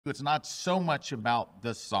It's not so much about the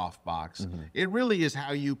softbox. It really is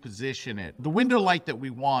how you position it. The window light that we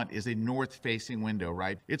want is a north-facing window,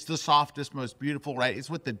 right? It's the softest, most beautiful, right? It's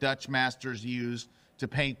what the Dutch masters used to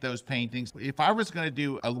paint those paintings. If I was going to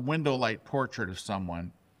do a window light portrait of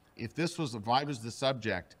someone, if I was the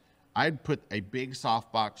subject, I'd put a big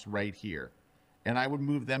softbox right here. And I would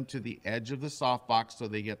move them to the edge of the softbox so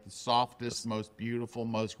they get the softest, most beautiful,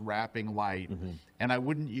 most wrapping light. And I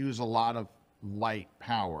wouldn't use a lot of light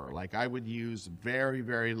power. Like I would use very,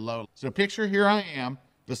 very low. So picture here I am,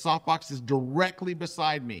 the softbox is directly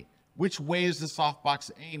beside me. Which way is the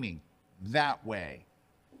softbox aiming? That way.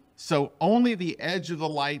 So only the edge of the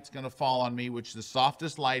light's going to fall on me, which the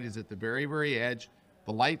softest light is at the very, very edge.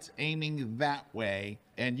 The light's aiming that way,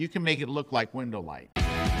 and you can make it look like window light.